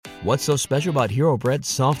What's so special about Hero Bread's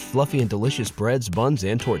soft, fluffy, and delicious breads, buns,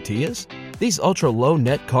 and tortillas? These ultra-low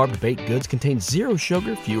net-carb baked goods contain zero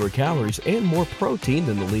sugar, fewer calories, and more protein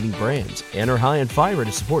than the leading brands, and are high in fiber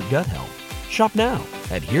to support gut health. Shop now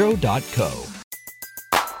at Hero.co.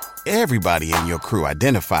 Everybody in your crew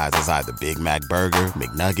identifies as either Big Mac Burger,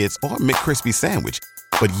 McNuggets, or McCrispy Sandwich.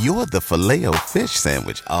 But you're the Filet-O-Fish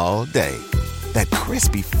Sandwich all day. That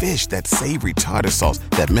crispy fish, that savory tartar sauce,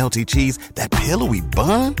 that melty cheese, that pillowy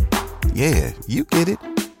bun. Yeah, you get it.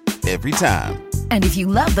 Every time. And if you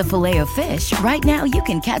love the Filet-O-Fish, right now you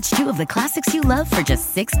can catch two of the classics you love for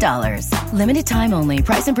just $6. Limited time only.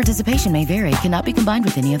 Price and participation may vary. Cannot be combined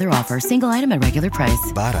with any other offer. Single item at regular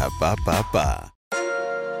price. Ba-da-ba-ba-ba.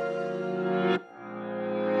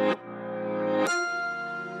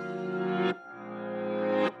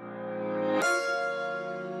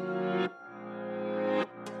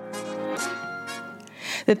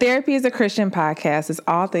 The Therapy is a Christian podcast is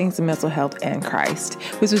all things mental health and Christ.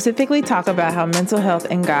 We specifically talk about how mental health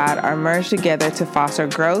and God are merged together to foster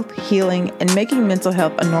growth, healing, and making mental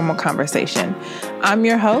health a normal conversation. I'm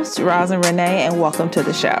your host, Rosin Renee, and welcome to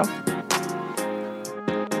the show.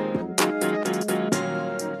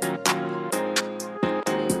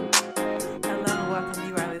 Hello and welcome.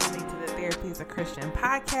 You are listening to the Therapy is a Christian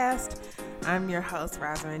podcast. I'm your host,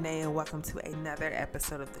 Rosin Renee, and welcome to another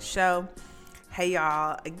episode of the show. Hey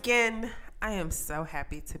y'all, again, I am so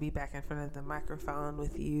happy to be back in front of the microphone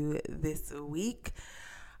with you this week.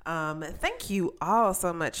 Thank you all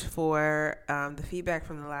so much for the feedback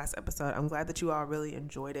from the last episode. I'm glad that you all really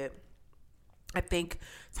enjoyed it. I think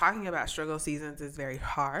talking about struggle seasons is very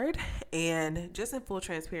hard, and just in full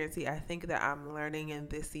transparency, I think that I'm learning in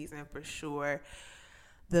this season for sure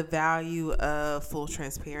the value of full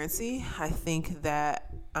transparency. I think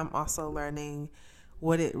that I'm also learning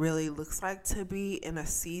what it really looks like to be in a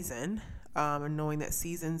season, and knowing that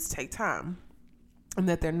seasons take time and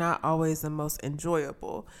that they're not always the most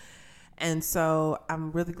enjoyable. And so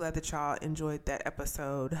I'm really glad that y'all enjoyed that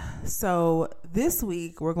episode. So this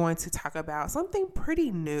week we're going to talk about something pretty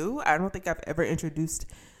new. I don't think I've ever introduced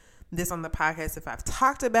this on the podcast. If I've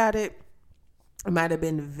talked about it, it might have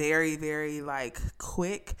been very, very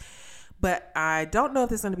quick. But I don't know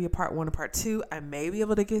if it's going to be a part 1 or part 2. I may be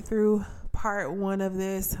able to get through part 1 of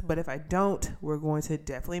this, but if I don't, we're going to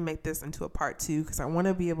definitely make this into a part 2 because I want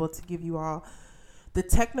to be able to give you all the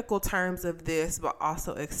technical terms of this, but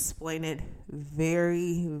also explain it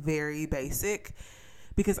very, very basic,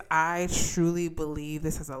 because I truly believe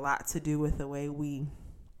this has a lot to do with the way we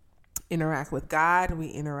interact with God, we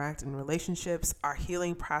interact in relationships, our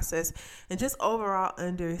healing process, and just overall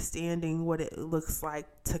understanding what it looks like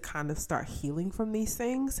to kind of start healing from these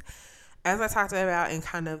things. As I talked about in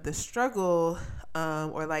kind of the struggle,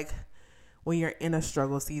 or when you're in a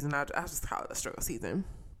struggle season, I'll just call it a struggle season.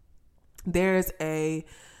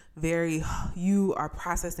 You are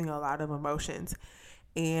processing a lot of emotions,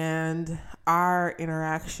 and our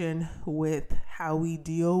interaction with how we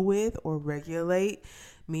deal with or regulate,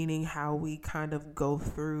 meaning how we kind of go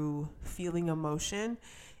through feeling emotion,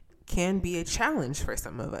 can be a challenge for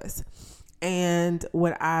some of us. And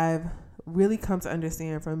what I've really come to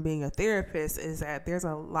understand from being a therapist is that there's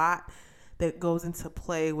a lot that goes into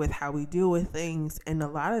play with how we deal with things, and a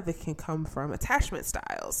lot of it can come from attachment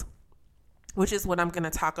styles, which is what I'm going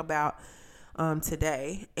to talk about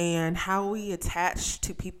today, and how we attach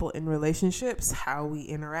to people in relationships, how we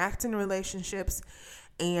interact in relationships,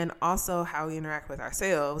 and also how we interact with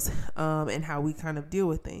ourselves, and how we kind of deal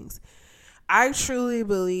with things. I truly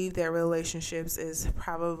believe that relationships is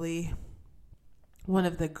probably one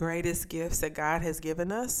of the greatest gifts that God has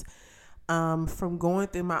given us. From going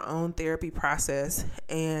through my own therapy process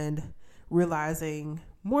and realizing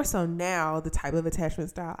more so now the type of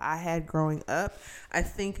attachment style I had growing up, I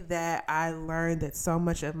think that I learned that so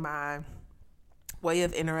much of my way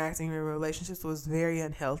of interacting in relationships was very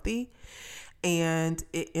unhealthy, and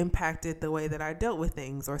it impacted the way that I dealt with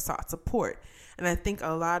things or sought support. And I think a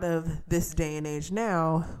lot of this day and age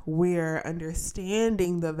now, we're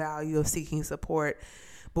understanding the value of seeking support.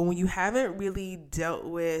 But when you haven't really dealt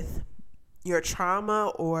with your trauma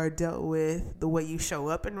or dealt with the way you show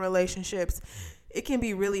up in relationships, it can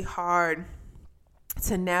be really hard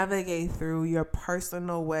to navigate through your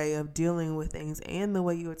personal way of dealing with things and the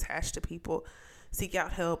way you attach to people, seek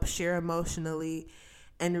out help, share emotionally,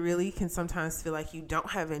 and really can sometimes feel like you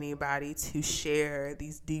don't have anybody to share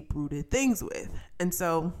these deep-rooted things with. And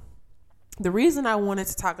so the reason I wanted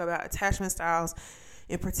to talk about attachment styles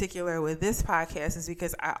in particular with this podcast is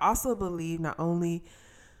because I also believe not only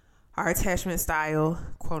our attachment style,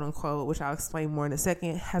 quote unquote, which I'll explain more in a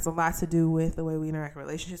second, has a lot to do with the way we interact in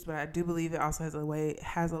relationships, but I do believe it also has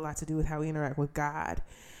a lot to do with how we interact with God.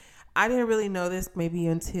 I didn't really know this maybe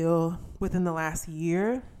until within the last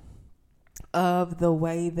year, of the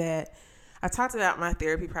way that I talked about my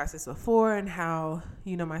therapy process before, and how,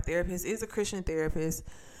 my therapist is a Christian therapist.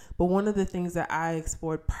 But one of the things that I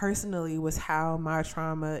explored personally was how my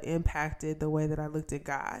trauma impacted the way that I looked at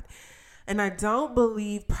God. And I don't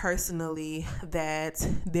believe personally that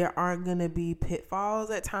there aren't going to be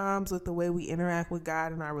pitfalls at times with the way we interact with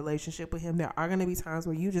God and our relationship with him. There are going to be times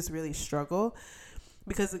where you just really struggle,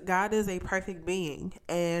 because God is a perfect being,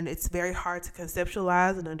 and it's very hard to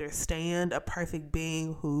conceptualize and understand a perfect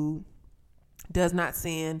being who does not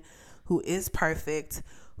sin, who is perfect,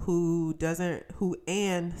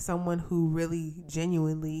 and someone who really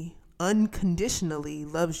genuinely, unconditionally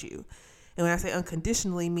loves you. And when I say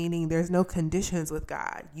unconditionally, meaning there's no conditions with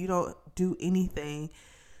God. You don't do anything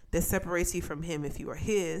that separates you from him if you are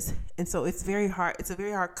his. And so it's very hard. It's a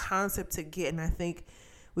very hard concept to get. And I think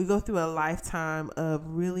we go through a lifetime of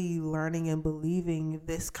really learning and believing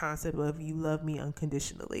this concept of you love me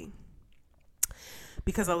unconditionally.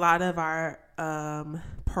 Because a lot of our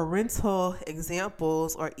parental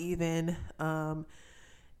examples, or even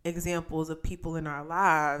examples of people in our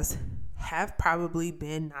lives, have probably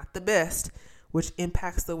been not the best, which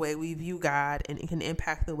impacts the way we view God, and it can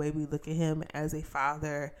impact the way we look at him as a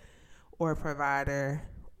father or a provider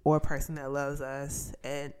or a person that loves us,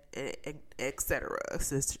 and etc.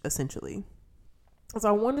 essentially. So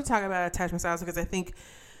I wanted to talk about attachment styles, because I think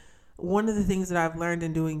one of the things that I've learned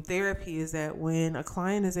in doing therapy is that when a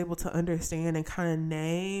client is able to understand and kind of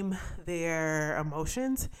name their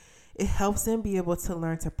emotions, it helps them be able to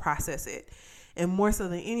learn to process it. And more so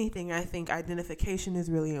than anything, I think identification is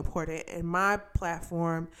really important. And my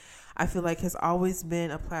platform, I feel like, has always been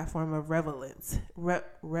a platform of relevant,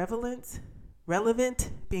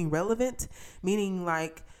 being relevant, meaning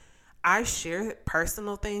like I share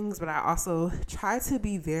personal things, but I also try to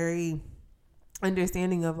be very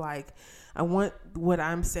understanding of like, I want what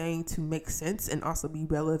I'm saying to make sense and also be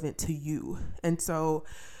relevant to you. And so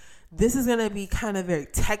this is going to be kind of very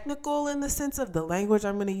technical in the sense of the language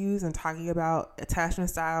I'm going to use in talking about attachment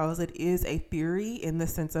styles. It is a theory in the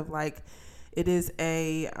sense of like, it is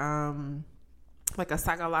a like a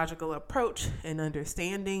psychological approach and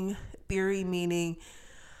understanding theory, meaning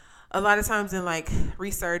a lot of times in like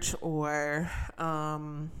research or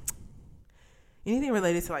anything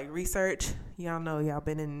related to like research, y'all know, y'all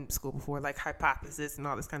been in school before, like hypothesis and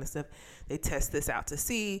all this kind of stuff. They test this out to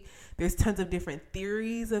see. There's tons of different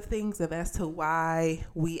theories of things as to why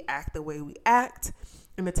we act the way we act.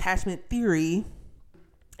 And attachment theory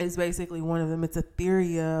is basically one of them. It's a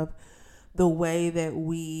theory of the way that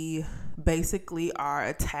we basically are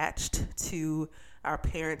attached to our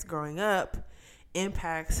parents growing up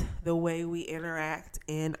impacts the way we interact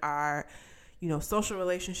in our social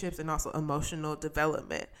relationships and also emotional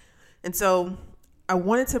development. And so I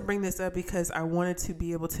wanted to bring this up because I wanted to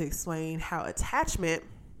be able to explain how attachment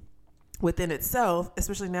within itself,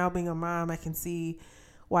 especially now being a mom, I can see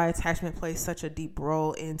why attachment plays such a deep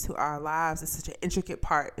role into our lives. It's such an intricate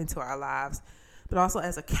part into our lives. But also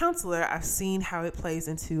as a counselor, I've seen how it plays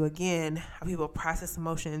into, again, how people process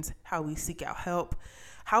emotions, how we seek out help,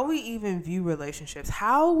 how we even view relationships,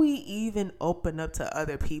 how we even open up to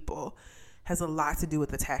other people has a lot to do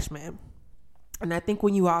with attachment. And I think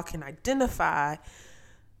when you all can identify,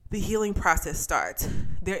 the healing process starts.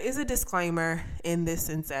 There is a disclaimer in this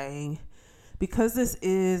in saying, because this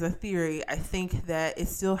is a theory, I think that it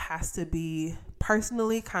still has to be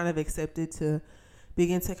personally kind of accepted to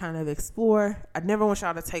begin to kind of explore. I never want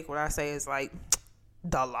y'all to take what I say as like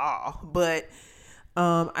the law, but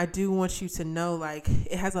I do want you to know, like,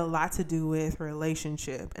 it has a lot to do with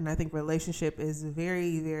relationship. And I think relationship is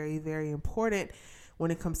very, very, very important when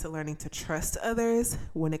it comes to learning to trust others,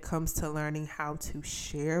 when it comes to learning how to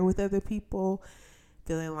share with other people,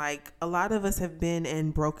 feeling like a lot of us have been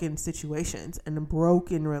in broken situations and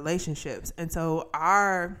broken relationships. And so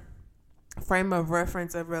our frame of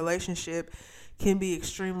reference of relationship can be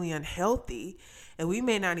extremely unhealthy. And we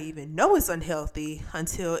may not even know it's unhealthy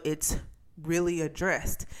until it's really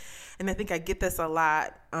addressed. And I think I get this a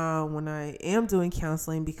lot when I am doing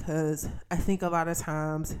counseling, because I think a lot of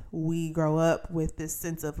times we grow up with this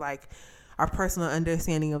sense of like our personal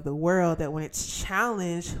understanding of the world, that when it's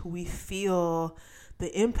challenged, we feel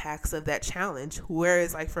the impacts of that challenge.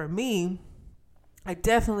 Whereas like for me, I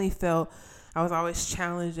definitely felt I was always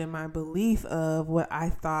challenged in my belief of what I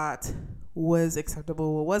thought was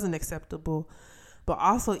acceptable, what wasn't acceptable, but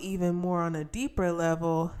also even more on a deeper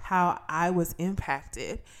level, how I was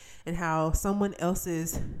impacted. and how someone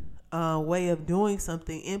else's way of doing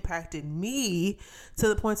something impacted me to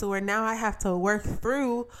the point to where now I have to work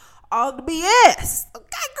through all the BS.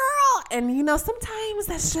 Okay, girl. And sometimes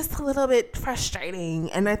that's just a little bit frustrating.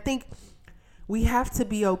 And I think we have to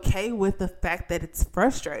be okay with the fact that it's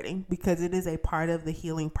frustrating, because it is a part of the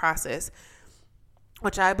healing process,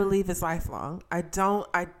 which I believe is lifelong. I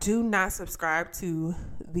do not subscribe to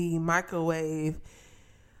the microwave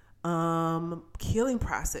healing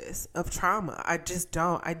process of trauma. I just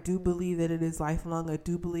don't. I do believe that it is lifelong. I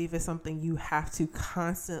do believe it's something you have to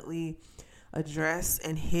constantly address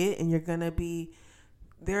and hit, and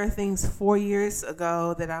there are things 4 years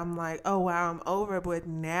ago that I'm like, oh wow, I'm over, but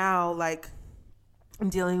now like I'm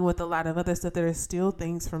dealing with a lot of other stuff that are still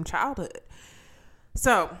things from childhood.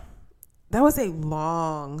 So that was a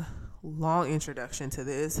long introduction to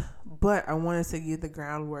this, but I wanted to give the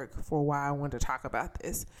groundwork for why I wanted to talk about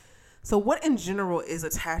this. So what in general is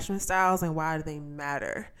attachment styles, and why do they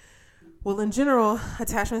matter? Well, in general,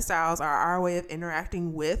 attachment styles are our way of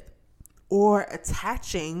interacting with or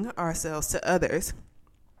attaching ourselves to others.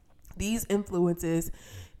 These influences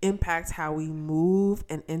impact how we move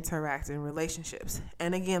and interact in relationships.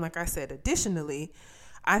 And again, like I said, additionally,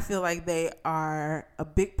 I feel like they are a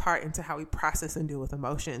big part into how we process and deal with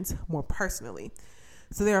emotions more personally.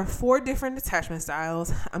 So there are 4 different attachment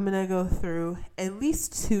styles. I'm going to go through at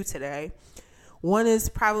least 2 today. One is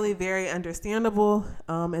probably very understandable,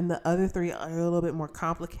 and the other 3 are a little bit more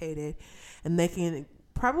complicated, and they can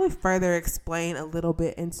probably further explain a little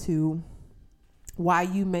bit into why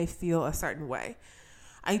you may feel a certain way.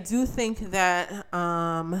 I do think that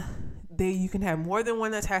you can have more than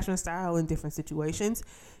one attachment style in different situations.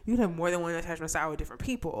 You can have more than one attachment style with different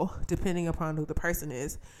people, depending upon who the person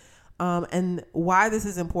is. And why this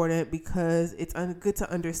is important, because it's good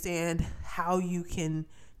to understand how you can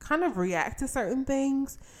kind of react to certain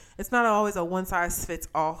things. It's not always a one size fits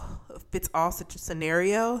all such a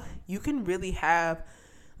scenario. You can really have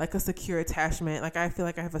like a secure attachment. Like I feel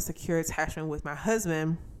like I have a secure attachment with my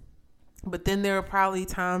husband, but then there are probably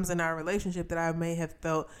times in our relationship that I may have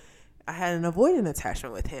felt I had an avoidant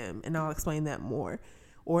attachment with him, and I'll explain that more,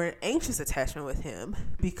 or an anxious attachment with him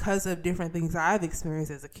because of different things I've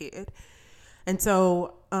experienced as a kid. And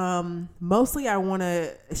so mostly I want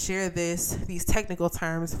to share these technical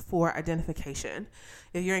terms for identification.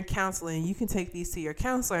 If you're in counseling, you can take these to your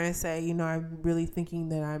counselor and say, I'm really thinking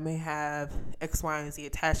that I may have X, Y, and Z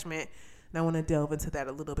attachment, and I want to delve into that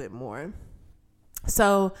a little bit more.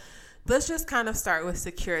 So let's just kind of start with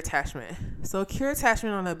secure attachment. So secure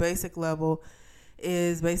attachment on a basic level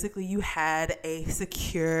is basically you had a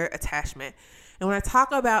secure attachment. And when I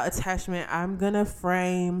talk about attachment, I'm going to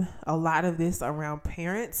frame a lot of this around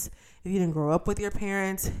parents. If you didn't grow up with your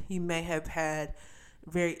parents, you may have had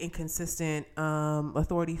very inconsistent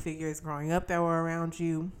authority figures growing up that were around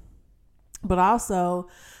you. But also,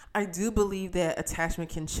 I do believe that attachment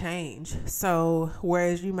can change. So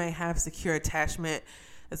whereas you may have secure attachment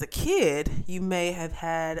as a kid, you may have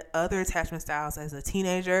had other attachment styles as a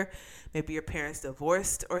teenager. Maybe your parents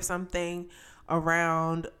divorced or something.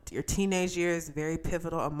 Around your teenage years, very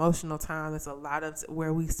pivotal emotional time. There's a lot of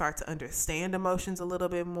where we start to understand emotions a little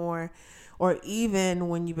bit more. Or even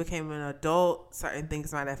when you became an adult, certain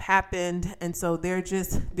things might have happened. And so I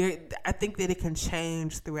think that it can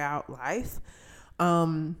change throughout life.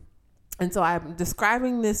 And so I'm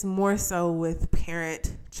describing this more so with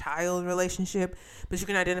parent-child relationship, but you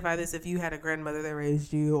can identify this if you had a grandmother that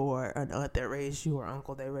raised you, or an aunt that raised you, or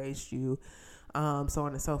uncle that raised you, so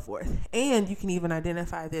on and so forth. And you can even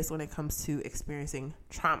identify this when it comes to experiencing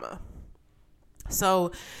trauma.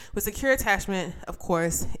 So with secure attachment, of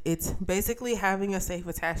course, it's basically having a safe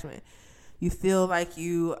attachment. You feel like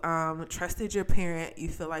you trusted your parent. You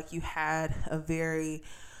feel like you had a very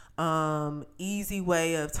easy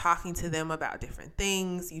way of talking to them about different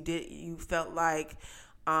things. You felt like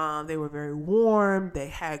they were very warm. They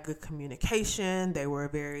had good communication. They were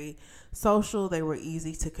very social. They were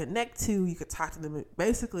easy to connect to. You could talk to them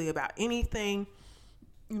basically about anything.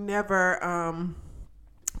 You never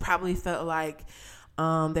probably felt like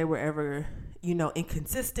they were ever,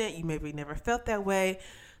 inconsistent. You maybe never felt that way.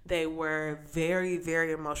 They were very,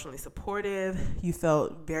 very emotionally supportive. You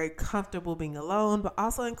felt very comfortable being alone, but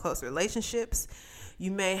also in close relationships. You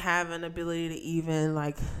may have an ability to even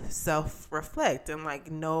like self-reflect and like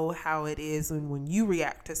know how it is when you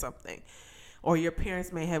react to something. Or your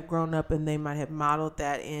parents may have grown up and they might have modeled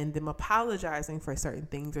that in them apologizing for certain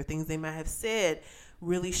things, or things they might have said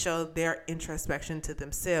really showed their introspection to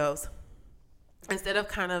themselves. Instead of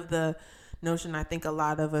kind of the notion I think a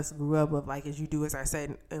lot of us grew up with, like, is you do as I say,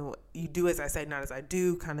 and you do as I say, not as I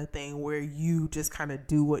do kind of thing, where you just kind of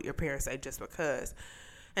do what your parents say just because.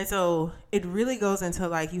 And so it really goes into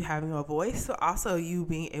like you having a voice, so also you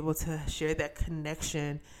being able to share that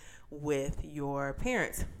connection with your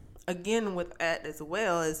parents. Again, with that as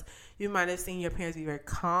well, is you might have seen your parents be very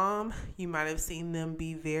calm. You might have seen them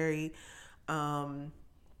be very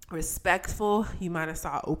respectful. You might have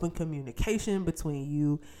saw open communication between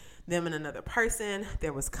you, them, and another person.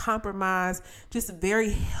 There was compromise, just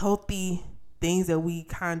very healthy things that we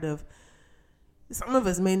kind of, some of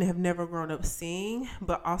us may have never grown up seeing,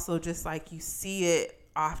 but also just like you see it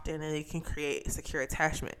often, and it can create secure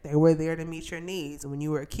attachment. They were there to meet your needs. When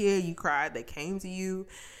you were a kid, you cried, they came to you,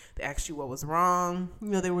 they asked you what was wrong. You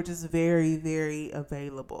know, they were just very, very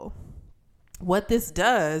available. What this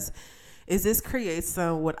does is this creates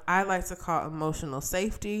some, what I like to call emotional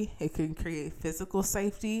safety. It can create physical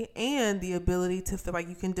safety and the ability to feel like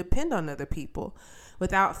you can depend on other people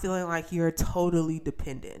without feeling like you're totally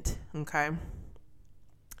dependent. Okay.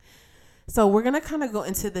 So we're going to kind of go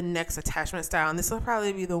into the next attachment style, and this will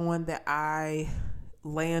probably be the one that I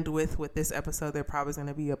land with this episode. There probably is going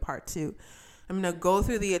to be a part 2. I'm going to go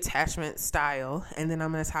through the attachment style, and then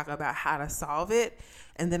I'm going to talk about how to solve it,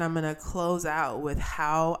 and then I'm going to close out with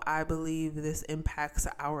how I believe this impacts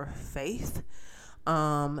our faith.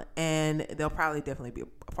 And there'll probably definitely be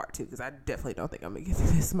a part 2, because I definitely don't think I'm going to get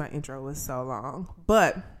through this. My intro was so long.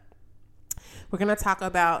 But we're going to talk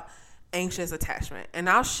about anxious attachment, and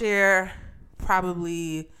I'll share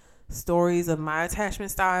probably stories of my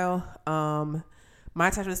attachment style. My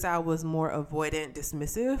attachment style was more avoidant,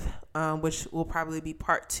 dismissive, which will probably be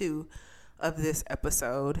part 2 of this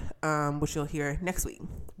episode, which you'll hear next week.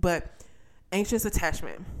 But anxious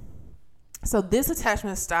attachment. So this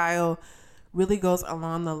attachment style really goes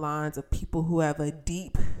along the lines of people who have a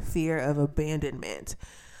deep fear of abandonment.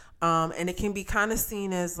 And it can be kind of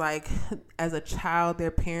seen as like, as a child,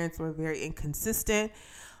 their parents were very inconsistent,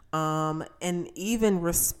 and even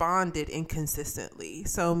responded inconsistently.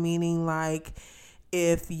 So meaning like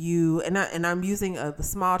if you, and I'm using a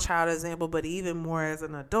small child example, but even more as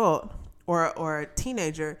an adult or a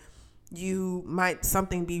teenager, you might,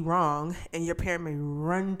 something be wrong and your parent may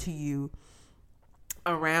run to you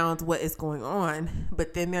around what is going on,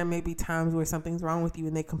 but then there may be times where something's wrong with you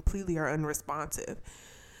and they completely are unresponsive.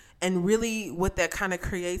 And really what that kind of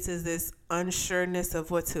creates is this unsureness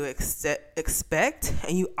of what to expect.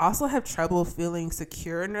 And you also have trouble feeling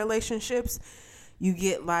secure in relationships. You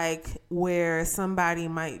get like where somebody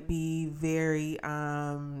might be very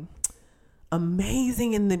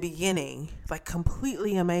amazing in the beginning, like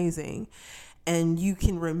completely amazing. And you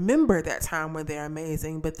can remember that time when they're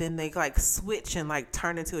amazing, but then they like switch and like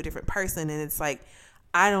turn into a different person. And it's like,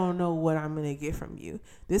 I don't know what I'm going to get from you.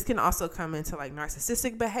 This can also come into like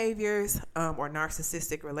narcissistic behaviors or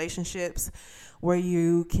narcissistic relationships where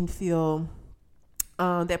you can feel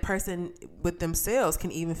that person with themselves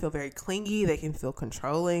can even feel very clingy. They can feel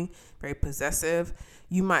controlling, very possessive.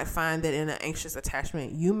 You might find that in an anxious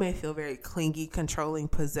attachment, you may feel very clingy, controlling,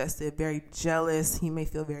 possessive, very jealous. You may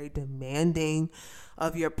feel very demanding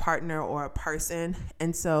of your partner or a person.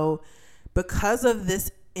 And so because of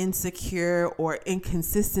this insecure or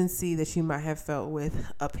inconsistency that you might have felt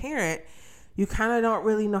with a parent, you kind of don't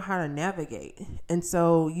really know how to navigate. And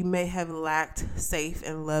so you may have lacked safe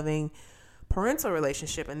and loving parental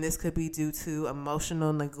relationship. And this could be due to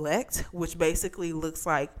emotional neglect, which basically looks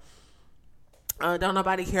like don't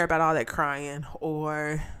nobody care about all that crying,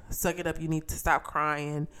 or suck it up, you need to stop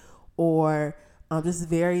crying, or just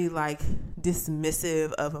very like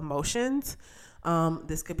dismissive of emotions.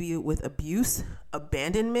 This could be with abuse,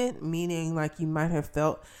 abandonment, meaning like you might have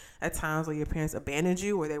felt at times where your parents abandoned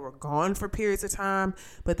you or they were gone for periods of time,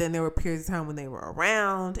 but then there were periods of time when they were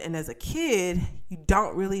around. And as a kid, you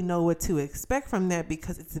don't really know what to expect from that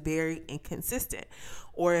because it's very inconsistent.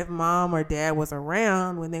 Or if mom or dad was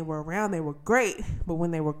around, when they were around, they were great, but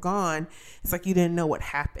when they were gone, it's like you didn't know what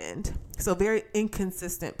happened. So very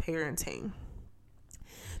inconsistent parenting.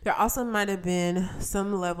 There also might have been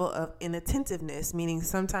some level of inattentiveness, meaning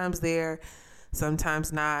sometimes there,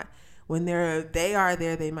 sometimes not. When they are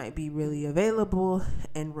there, they might be really available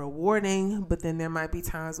and rewarding, but then there might be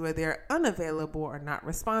times where they're unavailable or not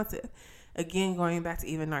responsive. Again, going back to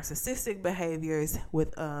even narcissistic behaviors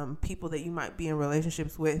with people that you might be in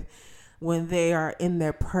relationships with, when they are in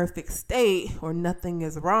their perfect state or nothing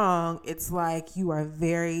is wrong, it's like you are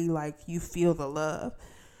very, like, you feel the love.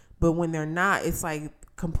 But when they're not, it's like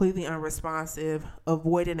completely unresponsive,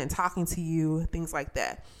 avoidant and talking to you, things like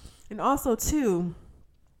that. And also too,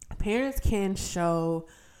 parents can show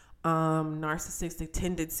narcissistic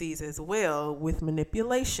tendencies as well with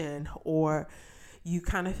manipulation, or you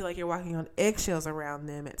kind of feel like you're walking on eggshells around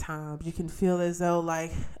them at times. You can feel as though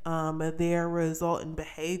like their resultant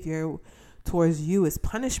behavior towards you is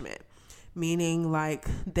punishment, meaning like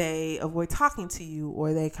they avoid talking to you,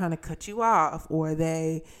 or they kind of cut you off, or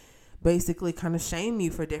they basically kind of shame you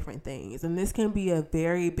for different things. And this can be a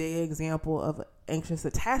very big example of anxious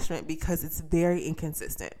attachment because it's very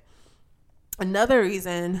inconsistent. Another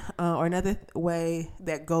reason or another way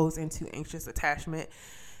that goes into anxious attachment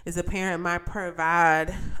is a parent might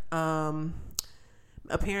provide,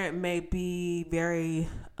 a parent may be very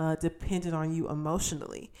dependent on you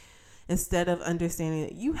emotionally instead of understanding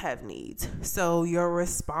that you have needs. So your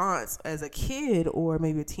response as a kid or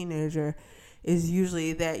maybe a teenager is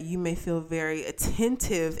usually that you may feel very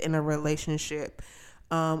attentive in a relationship,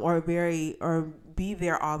 or be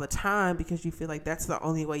there all the time because you feel like that's the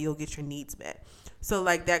only way you'll get your needs met. So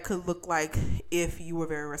like that could look like if you were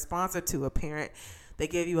very responsive to a parent, they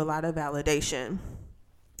gave you a lot of validation.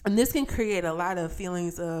 And this can create a lot of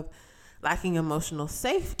feelings of lacking emotional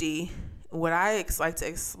safety. What I like to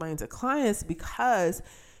explain to clients, because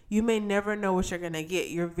you may never know what you're going to get.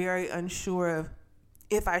 You're very unsure of,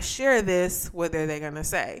 if I share this, what are they going to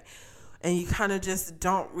say? And you kind of just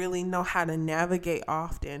don't really know how to navigate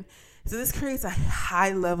often. So this creates a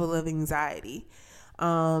high level of anxiety.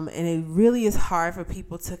 And it really is hard for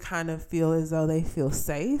people to kind of feel as though they feel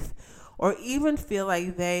safe or even feel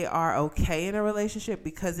like they are okay in a relationship,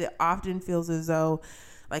 because it often feels as though,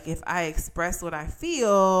 like, if I express what I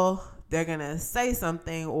feel, they're going to say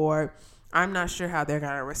something, or I'm not sure how they're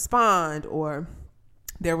going to respond, or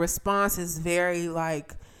their response is very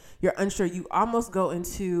like, you're unsure. You almost go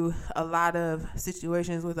into a lot of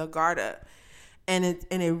situations with a guard up, and it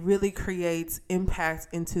really creates impact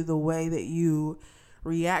into the way that you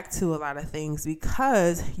react to a lot of things,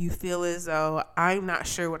 because you feel as though I'm not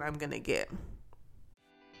sure what I'm going to get.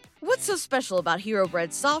 What's so special about Hero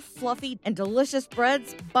Bread's soft, fluffy, and delicious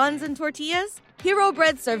breads, buns, and tortillas? Hero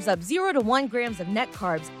Bread serves up 0 to 1 grams of net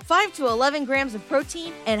carbs, 5 to 11 grams of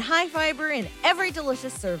protein, and high fiber in every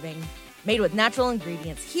delicious serving. Made with natural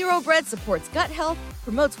ingredients, Hero Bread supports gut health,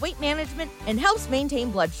 promotes weight management, and helps maintain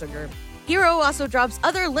blood sugar. Hero also drops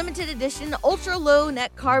other limited edition ultra-low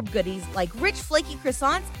net carb goodies like rich flaky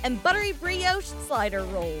croissants and buttery brioche slider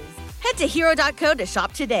rolls. Head to hero.co to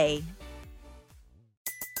shop today.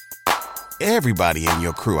 Everybody in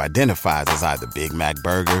your crew identifies as either Big Mac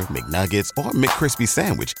Burger, McNuggets, or McCrispy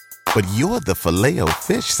Sandwich. But you're the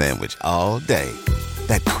Filet-O-Fish Sandwich all day.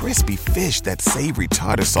 That crispy fish, that savory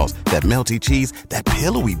tartar sauce, that melty cheese, that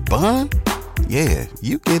pillowy bun. Yeah,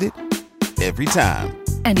 you get it. Every time.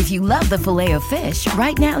 And if you love the Filet-O-Fish,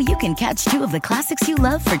 right now you can catch 2 of the classics you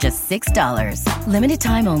love for just $6. Limited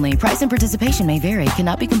time only. Price and participation may vary.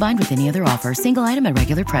 Cannot be combined with any other offer. Single item at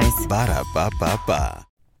regular price. Ba-da-ba-ba-ba.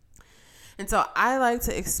 And so I like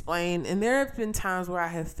to explain, and there have been times where I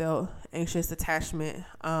have felt anxious attachment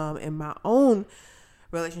in my own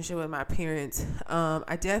relationship with my parents. I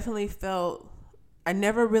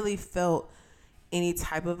never really felt any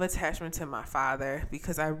type of attachment to my father,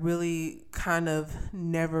 because I really kind of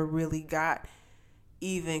never really got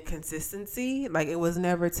even consistency. Like, it was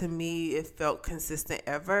never, to me, it felt consistent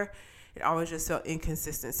ever. It always just felt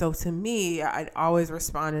inconsistent. So to me, I'd always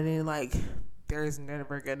responded in like, there's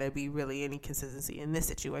never going to be really any consistency in this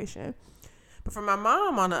situation. But for my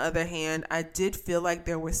mom, on the other hand, I did feel like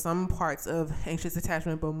there were some parts of anxious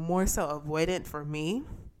attachment, but more so avoidant for me,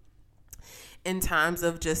 in times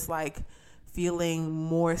of just like feeling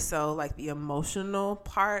more so like the emotional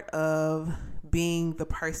part of being the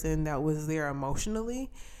person that was there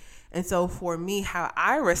emotionally. And so for me, how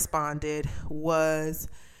I responded was,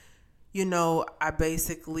 I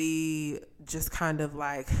basically just kind of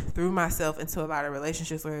like threw myself into a lot of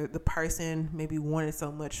relationships where the person maybe wanted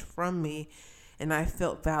so much from me, and I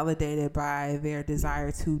felt validated by their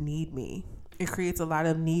desire to need me. It creates a lot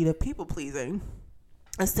of need of people pleasing,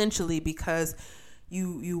 essentially, because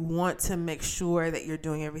you want to make sure that you're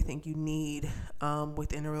doing everything you need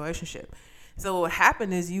within a relationship. So what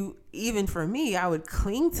happened is, even for me, I would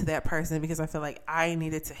cling to that person because I felt like I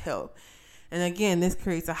needed to help. And again, this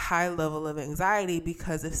creates a high level of anxiety,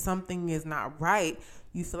 because if something is not right,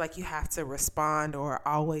 you feel like you have to respond or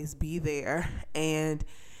always be there. And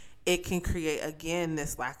it can create, again,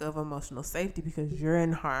 this lack of emotional safety because you're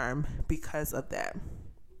in harm because of that.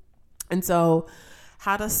 And so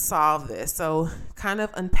how to solve this? So kind of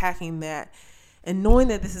unpacking that and knowing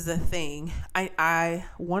that this is a thing, I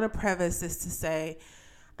want to preface this to say,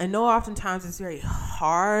 I know oftentimes it's very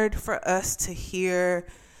hard for us to hear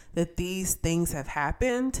that these things have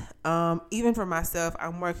happened. Even for myself,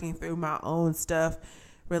 I'm working through my own stuff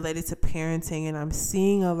related to parenting, and I'm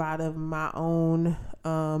seeing a lot of my own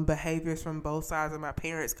behaviors from both sides of my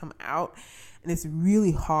parents come out, and it's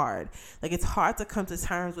really hard. Like, it's hard to come to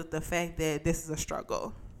terms with the fact that this is a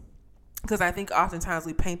struggle, because I think oftentimes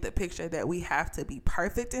we paint the picture that we have to be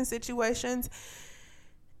perfect in situations.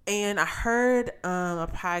 And I heard a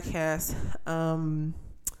podcast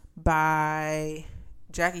by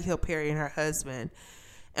Jackie Hill Perry and her husband.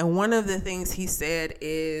 And one of the things he said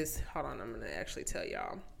is, hold on, I'm going to actually tell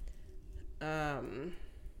y'all.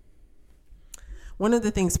 One of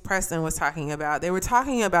the things Preston was talking about, they were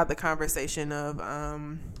talking about the conversation of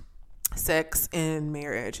sex and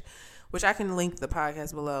marriage, which I can link the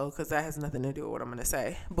podcast below because that has nothing to do with what I'm going to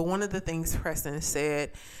say. But one of the things Preston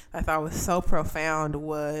said I thought was so profound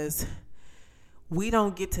was, we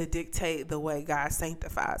don't get to dictate the way God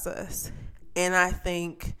sanctifies us. And I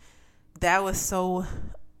think that was so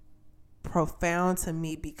profound to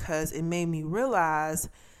me because it made me realize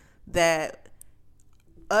that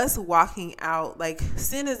us walking out, like,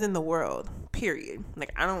 sin is in the world, period.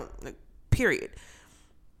 Period.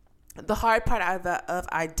 The hard part of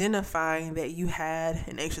identifying that you had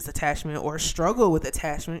an anxious attachment or struggle with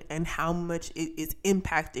attachment and how much it is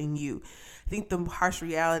impacting you. I think the harsh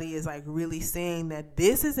reality is like really saying that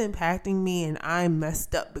this is impacting me and I'm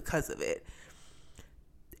messed up because of it.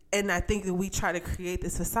 And I think that we try to create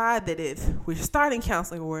this facade that if we're starting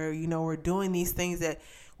counseling where, we're doing these things that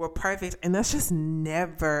we're perfect, and that's just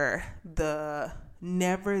never the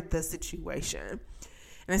situation.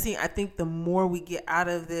 And I think the more we get out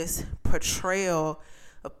of this portrayal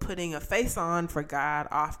of putting a face on for God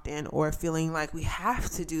often, or feeling like we have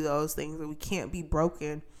to do those things or we can't be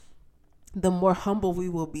broken, the more humble we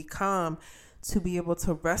will become to be able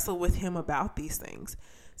to wrestle with him about these things.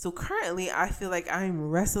 So currently I feel like I'm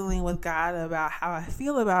wrestling with God about how I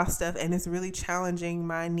feel about stuff, and it's really challenging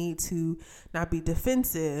my need to not be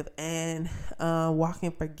defensive and walk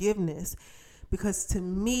in forgiveness. Because to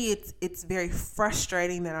me, it's very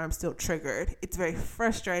frustrating that I'm still triggered. It's very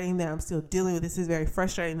frustrating that I'm still dealing with this. It's very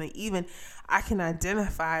frustrating that even I can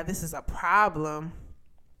identify this is a problem,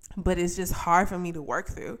 but it's just hard for me to work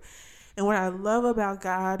through. And what I love about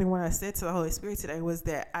God and what I said to the Holy Spirit today was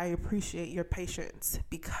that I appreciate your patience,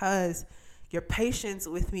 because your patience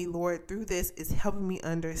with me, Lord, through this is helping me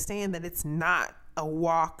understand that it's not a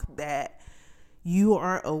walk that you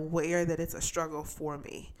aren't aware that it's a struggle for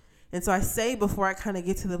me. And so I say, before I kind of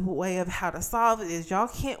get to the way of how to solve it, is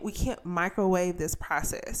we can't microwave this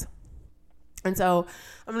process. And so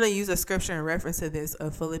I'm going to use a scripture in reference to this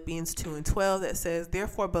of Philippians 2:12 that says,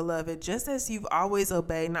 "Therefore, beloved, just as you've always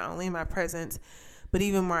obeyed, not only in my presence, but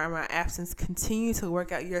even more in my absence, continue to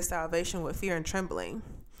work out your salvation with fear and trembling."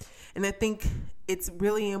 And I think it's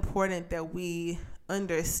really important that we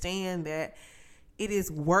understand that it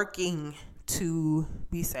is working to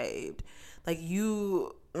be saved. Like,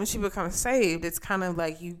 once you become saved, it's kind of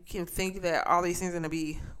like you can think that all these things are going to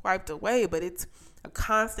be wiped away, but it's a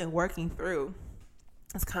constant working through.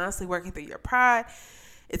 It's constantly working through your pride.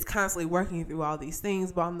 It's constantly working through all these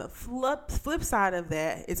things. But on the flip side of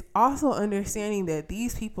that, it's also understanding that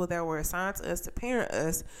these people that were assigned to us to parent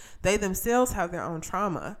us, they themselves have their own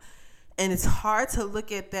trauma. And it's hard to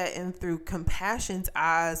look at that and through compassion's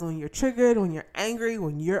eyes when you're triggered, when you're angry,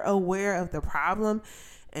 when you're aware of the problem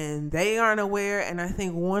and they aren't aware. And I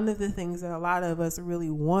think one of the things that a lot of us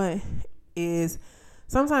really want is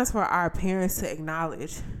sometimes for our parents to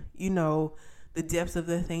acknowledge, the depths of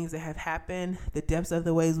the things that have happened, the depths of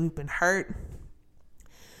the ways we've been hurt.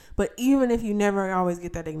 But even if you never always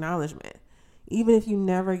get that acknowledgement, even if you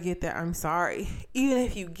never get that I'm sorry, even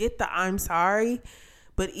if you get the I'm sorry,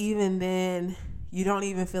 but even then you don't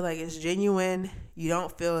even feel like it's genuine, you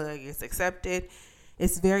don't feel like it's accepted,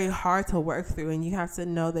 it's very hard to work through, and you have to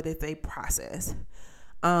know that it's a process.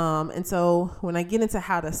 And so when I get into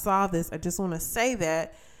how to solve this, I just want to say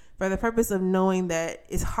that for the purpose of knowing that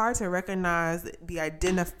it's hard to recognize the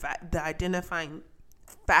identifying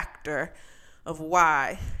factor of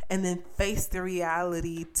why, and then face the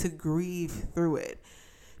reality to grieve through it.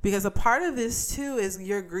 Because a part of this too is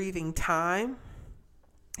you're grieving time.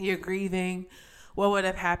 You're grieving what would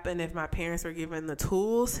have happened if my parents were given the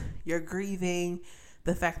tools. You're grieving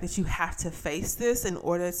the fact that you have to face this in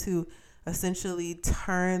order to essentially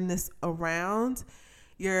turn this around.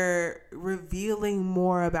 You're revealing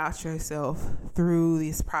more about yourself through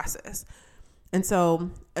this process. And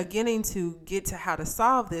so, again, to get to how to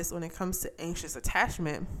solve this when it comes to anxious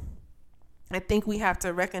attachment, I think we have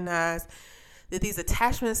to recognize that these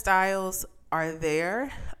attachment styles are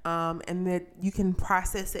there, and that you can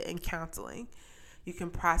process it in counseling. You can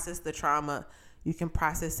process the trauma. You can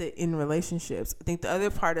process it in relationships. I think the other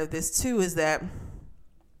part of this too is that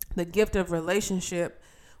the gift of relationship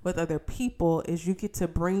with other people is you get to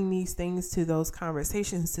bring these things to those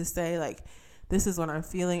conversations to say, like, this is what I'm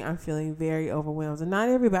feeling. I'm feeling very overwhelmed. And not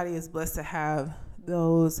everybody is blessed to have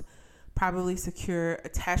those probably secure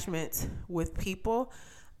attachments with people.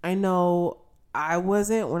 I know I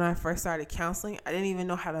wasn't when I first started counseling. I didn't even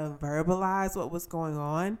know how to verbalize what was going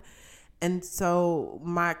on. And so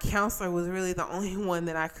my counselor was really the only one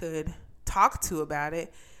that I could talk to about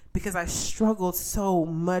it, because I struggled so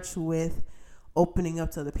much with opening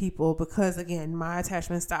up to the people, because again, my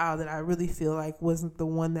attachment style that I really feel like wasn't the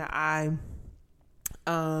one that I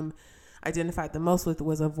identified the most with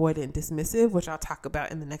was avoidant dismissive, which I'll talk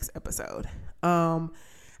about in the next episode. And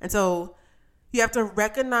so you have to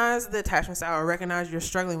recognize the attachment style, or recognize you're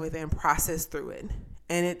struggling with it, and process through it.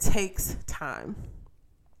 And it takes time.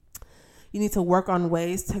 You need to work on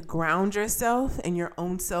ways to ground yourself in your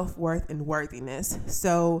own self-worth and worthiness.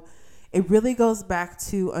 So it really goes back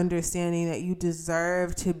to understanding that you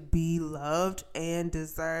deserve to be loved and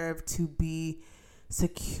deserve to be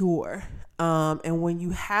secure. And when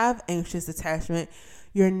you have anxious attachment,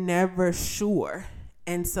 you're never sure.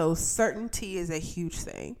 And so certainty is a huge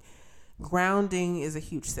thing. Grounding is a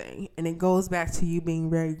huge thing. And it goes back to you being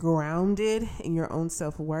very grounded in your own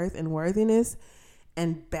self-worth and worthiness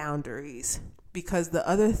and boundaries. Because the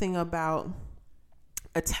other thing about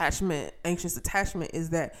attachment, anxious attachment, is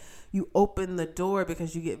that you open the door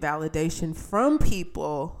because you get validation from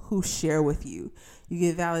people who share with you. You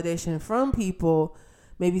get validation from people,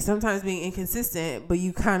 maybe sometimes being inconsistent, but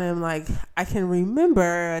you kind of like, I can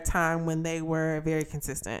remember a time when they were very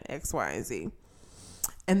consistent, X, Y, and Z.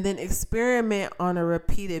 And then experiment on a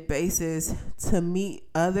repeated basis to meet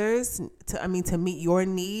others, to meet your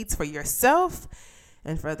needs for yourself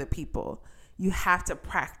and for other people. You have to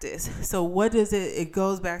practice. So what does it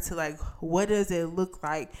goes back to, like, what does it look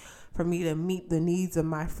like for me to meet the needs of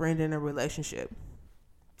my friend in a relationship?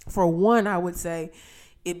 For one, I would say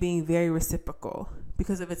it being very reciprocal,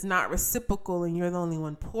 because if it's not reciprocal and you're the only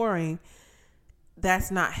one pouring, that's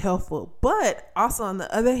not helpful. But also on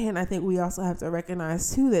the other hand, I think we also have to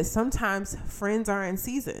recognize too that sometimes friends are in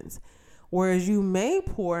seasons, whereas you may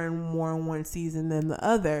pour in more in one season than the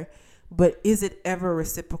other. But is it ever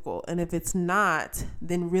reciprocal? And if it's not,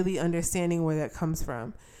 then really understanding where that comes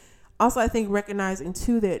from. Also, I think recognizing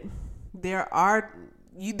too that there are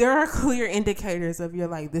clear indicators of you're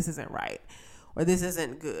like, this isn't right, or this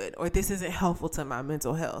isn't good, or this isn't helpful to my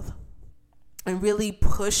mental health. And really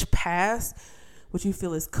push past what you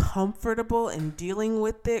feel is comfortable and dealing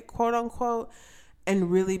with it, quote unquote,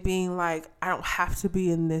 and really being like, I don't have to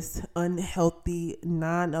be in this unhealthy,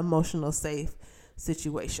 non-emotional safe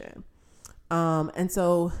situation. And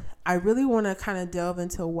so I really want to kind of delve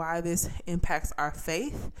into why this impacts our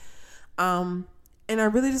faith. And I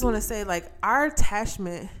really just want to say, like, our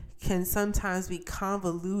attachment can sometimes be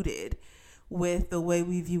convoluted with the way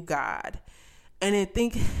we view God. And I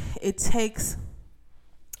think it takes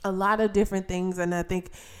a lot of different things. And I think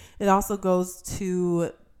it also goes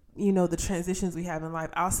to, the transitions we have in life.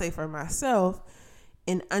 I'll say for myself,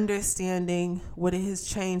 in understanding what it has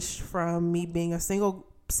changed from me being a single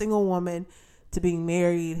woman to being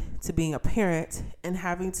married to being a parent, and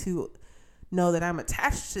having to know that I'm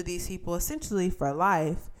attached to these people essentially for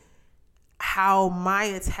life, how my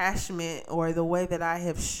attachment or the way that I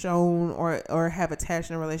have shown or have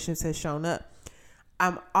attached in relationships has shown up.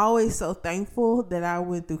 I'm always so thankful that I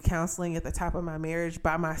went through counseling at the top of my marriage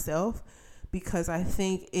by myself, because I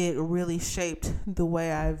think it really shaped the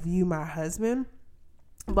way I view my husband.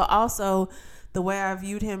 But also the way I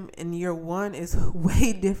viewed him in year 1 is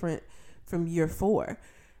way different from year 4.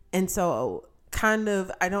 And so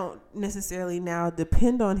I don't necessarily now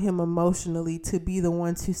depend on him emotionally to be the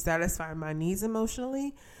one to satisfy my needs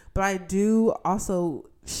emotionally, but I do also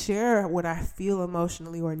share what I feel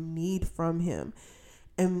emotionally or need from him.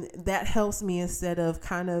 And that helps me, instead of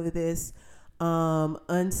kind of this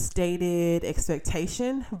unstated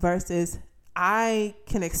expectation versus I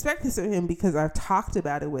can expect this of him because I've talked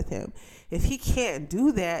about it with him. If he can't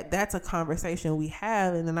do that, that's a conversation we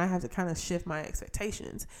have, and then I have to kind of shift my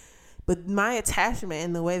expectations. But my attachment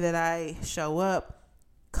and the way that I show up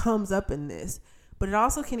comes up in this. But it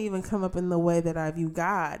also can even come up in the way that I view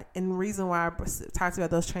God. And the reason why I talked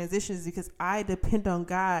about those transitions is because I depend on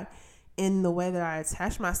God in the way that I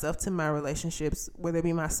attach myself to my relationships, whether it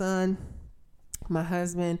be my son, my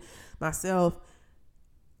husband, myself,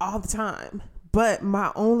 all the time. But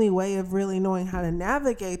my only way of really knowing how to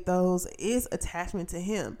navigate those is attachment to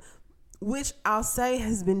him, which I'll say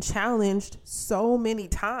has been challenged so many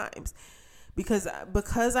times, because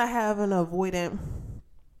I have an avoidant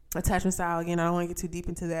attachment style. Again, I don't want to get too deep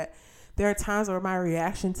into that. There are times where my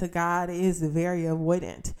reaction to God is very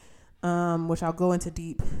avoidant, which I'll go into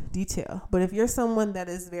deep detail. But if you're someone that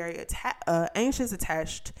is very anxious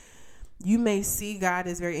attached, you may see God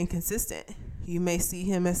as very inconsistent. You may see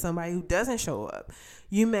him as somebody who doesn't show up.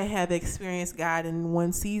 You may have experienced God in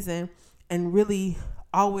one season and really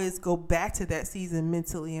always go back to that season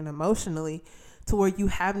mentally and emotionally, to where you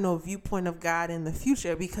have no viewpoint of God in the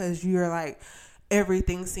future because you're like,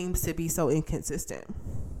 everything seems to be so inconsistent.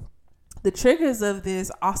 The triggers of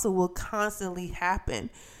this also will constantly happen.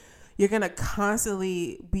 You're going to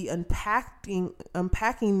constantly be unpacking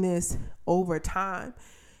this over time.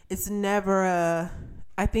 It's never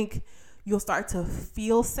I think you'll start to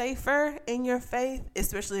feel safer in your faith,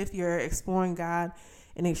 especially if you're exploring God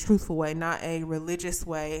in a truthful way, not a religious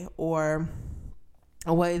way or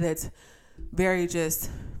a way that's very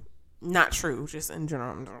just not true, just in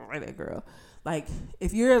general. I'm like that girl. Like,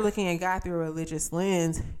 if you're looking at God through a religious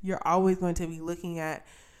lens, you're always going to be looking at,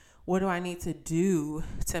 what do I need to do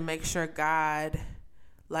to make sure God,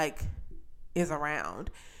 like, is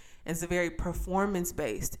around? And it's a very performance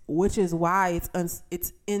based, which is why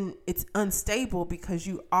it's unstable, because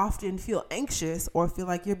you often feel anxious or feel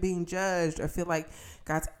like you're being judged or feel like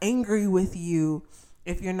God's angry with you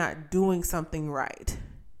if you're not doing something right.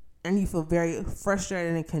 And you feel very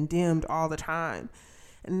frustrated and condemned all the time.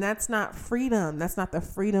 And that's not freedom. That's not the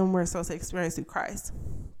freedom we're supposed to experience through Christ.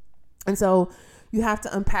 And so you have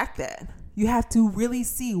to unpack that. You have to really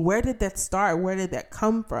see, where did that start? Where did that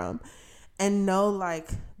come from? And know,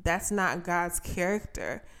 like, that's not God's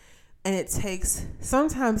character. And it takes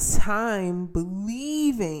sometimes time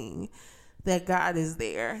believing that God is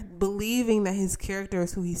there, believing that his character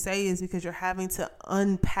is who he says he is, because you're having to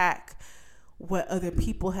unpack what other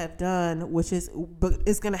people have done, which is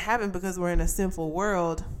going to happen because we're in a sinful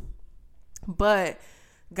world, but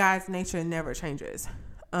God's nature never changes.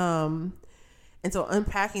 And so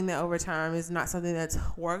unpacking that over time is not something that's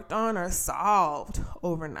worked on or solved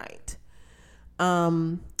overnight.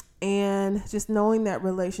 And just knowing that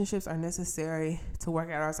relationships are necessary to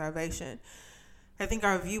work out our salvation. I think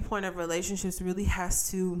our viewpoint of relationships really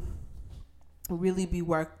has to really be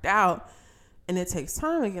worked out. And it takes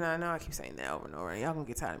time. Again, I know I keep saying that over and over, and y'all gonna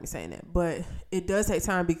get tired of me saying that, but it does take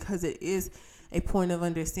time, because it is a point of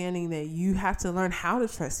understanding that you have to learn how to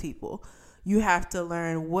trust people. You have to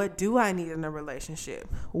learn, what do I need in a relationship?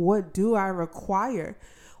 What do I require?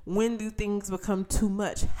 When do things become too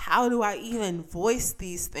much? How do I even voice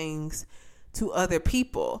these things to other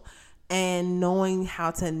people? And knowing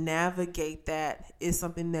how to navigate that is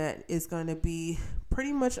something that is going to be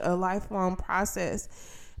pretty much a lifelong process.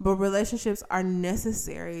 But relationships are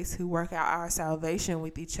necessary to work out our salvation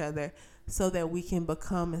with each other, so that we can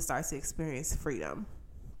become and start to experience freedom.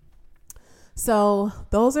 So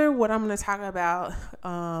those are what I'm going to talk about.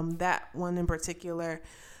 That one in particular,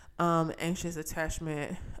 anxious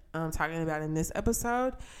attachment, talking about in this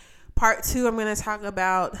episode. Part 2, I'm going to talk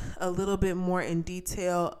about a little bit more in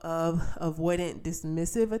detail of avoidant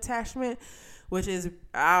dismissive attachment, which is,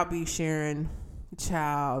 I'll be sharing,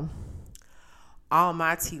 all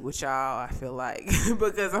my tea with y'all, I feel like,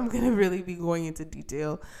 because I'm going to really be going into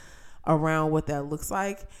detail around what that looks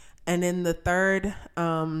like. And in the third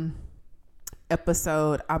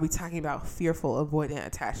episode, I'll be talking about fearful avoidant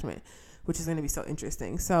attachment, which is going to be so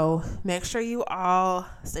interesting. So make sure you all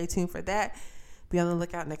stay tuned for that. Be on the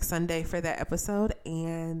lookout next Sunday for that episode.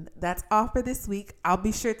 And that's all for this week. I'll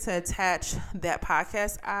be sure to attach that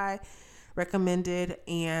podcast I recommended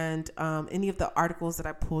and any of the articles that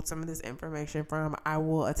I pulled some of this information from. I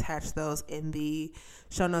will attach those in the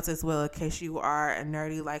show notes as well, in case you are a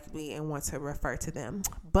nerdy like me and want to refer to them.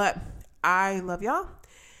 But I love y'all,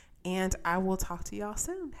 and I will talk to y'all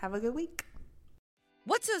soon. Have a good week.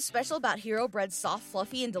 What's so special about Hero Bread's soft,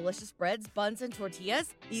 fluffy, and delicious breads, buns, and tortillas?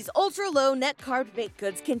 These ultra-low net-carb baked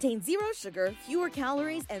goods contain 0 sugar, fewer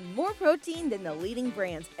calories, and more protein than the leading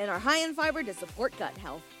brands, and are high in fiber to support gut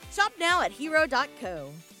health. Shop now at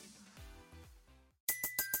hero.co.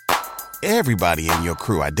 Everybody in your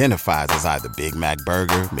crew identifies as either Big Mac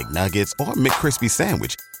Burger, McNuggets, or McCrispy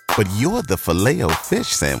Sandwich. But you're the Filet-O-Fish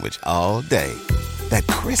Sandwich all day. That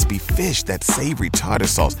crispy fish, that savory tartar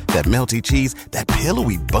sauce, that melty cheese, that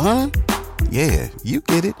pillowy bun. Yeah, you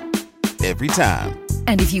get it. Every time.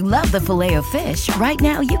 And if you love the Filet-O-Fish, right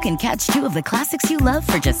now you can catch 2 of the classics you love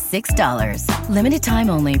for just $6. Limited time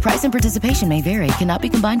only. Price and participation may vary. Cannot be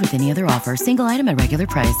combined with any other offer. Single item at regular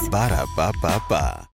price. Ba-da-ba-ba-ba.